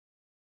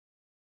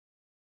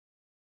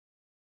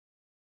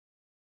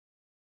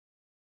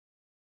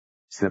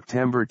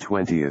September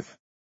 20th.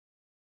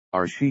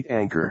 Our sheet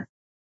anchor.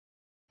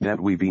 That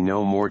we be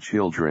no more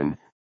children,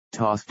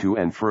 tossed to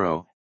and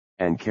fro,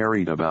 and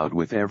carried about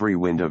with every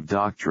wind of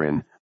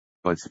doctrine,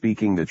 but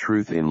speaking the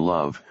truth in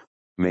love,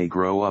 may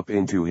grow up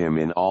into him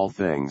in all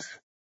things.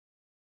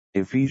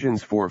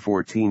 Ephesians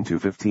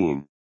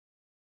 4:14-15.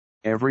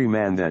 Every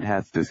man that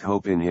hath this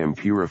hope in him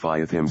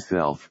purifieth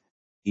himself,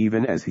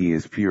 even as he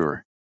is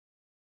pure.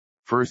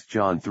 1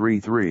 John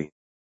 3:3.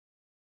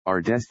 Our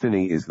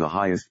destiny is the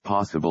highest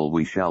possible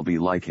we shall be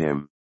like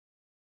him.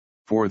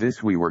 For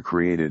this we were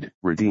created,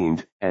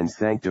 redeemed, and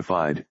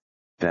sanctified,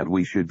 that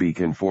we should be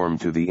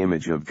conformed to the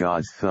image of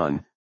God's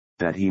Son,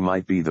 that he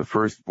might be the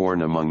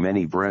firstborn among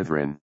many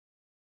brethren.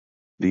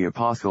 The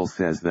apostle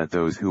says that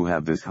those who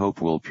have this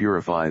hope will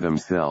purify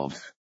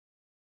themselves.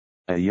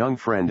 A young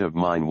friend of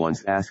mine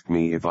once asked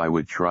me if I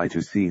would try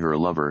to see her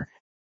lover,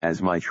 as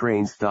my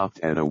train stopped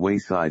at a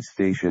wayside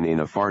station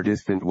in a far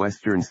distant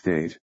western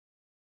state.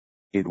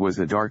 It was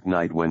a dark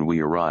night when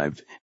we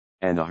arrived,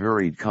 and a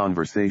hurried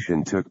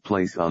conversation took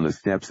place on the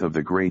steps of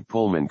the great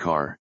Pullman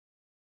car.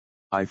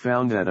 I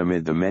found that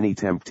amid the many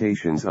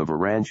temptations of a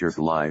rancher's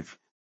life,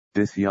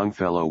 this young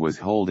fellow was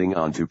holding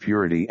on to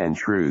purity and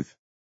truth.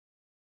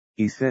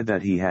 He said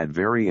that he had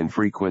very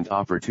infrequent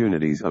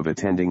opportunities of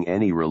attending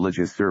any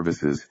religious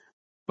services,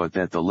 but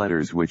that the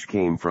letters which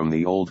came from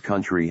the old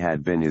country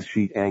had been his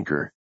sheet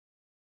anchor.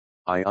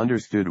 I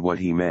understood what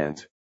he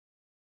meant.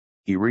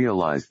 He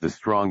realized the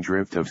strong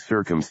drift of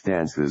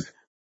circumstances,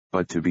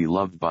 but to be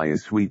loved by a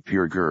sweet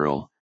pure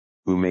girl,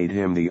 who made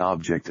him the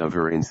object of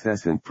her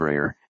incessant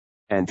prayer,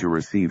 and to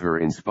receive her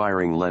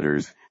inspiring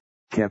letters,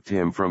 kept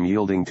him from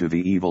yielding to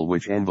the evil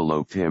which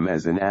enveloped him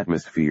as an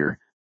atmosphere.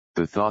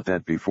 The thought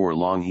that before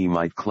long he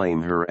might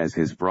claim her as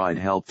his bride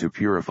helped to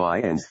purify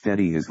and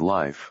steady his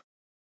life.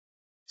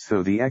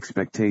 So the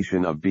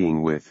expectation of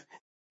being with,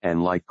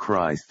 and like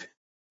Christ,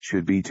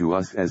 should be to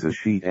us as a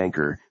sheet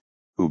anchor,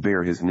 who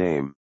bear his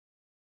name.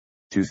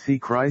 To see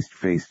Christ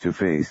face to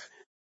face,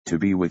 to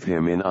be with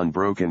him in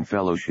unbroken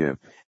fellowship,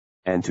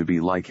 and to be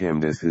like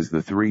him, this is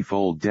the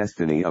threefold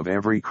destiny of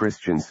every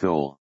Christian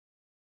soul.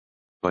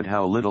 But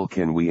how little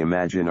can we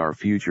imagine our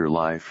future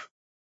life?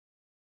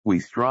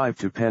 We strive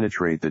to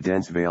penetrate the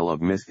dense veil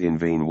of mist in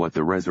vain. What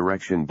the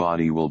resurrection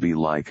body will be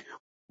like,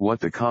 what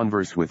the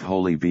converse with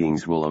holy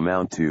beings will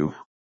amount to,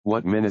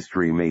 what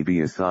ministry may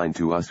be assigned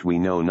to us, we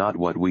know not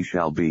what we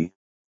shall be,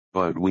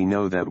 but we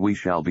know that we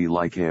shall be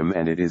like him,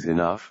 and it is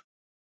enough.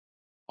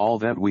 All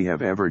that we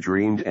have ever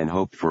dreamed and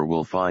hoped for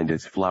will find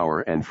its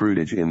flower and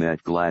fruitage in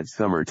that glad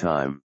summer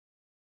time.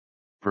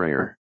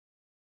 Prayer.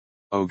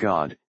 O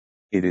God,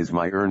 it is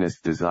my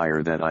earnest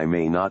desire that I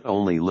may not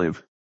only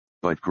live,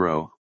 but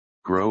grow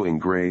in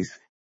grace,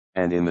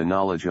 and in the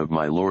knowledge of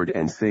my Lord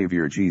and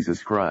Savior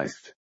Jesus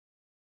Christ.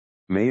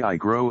 May I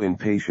grow in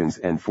patience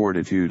and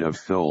fortitude of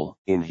soul,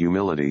 in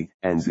humility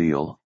and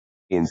zeal,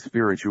 in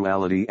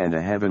spirituality and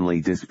a heavenly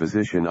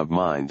disposition of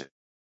mind.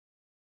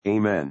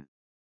 Amen.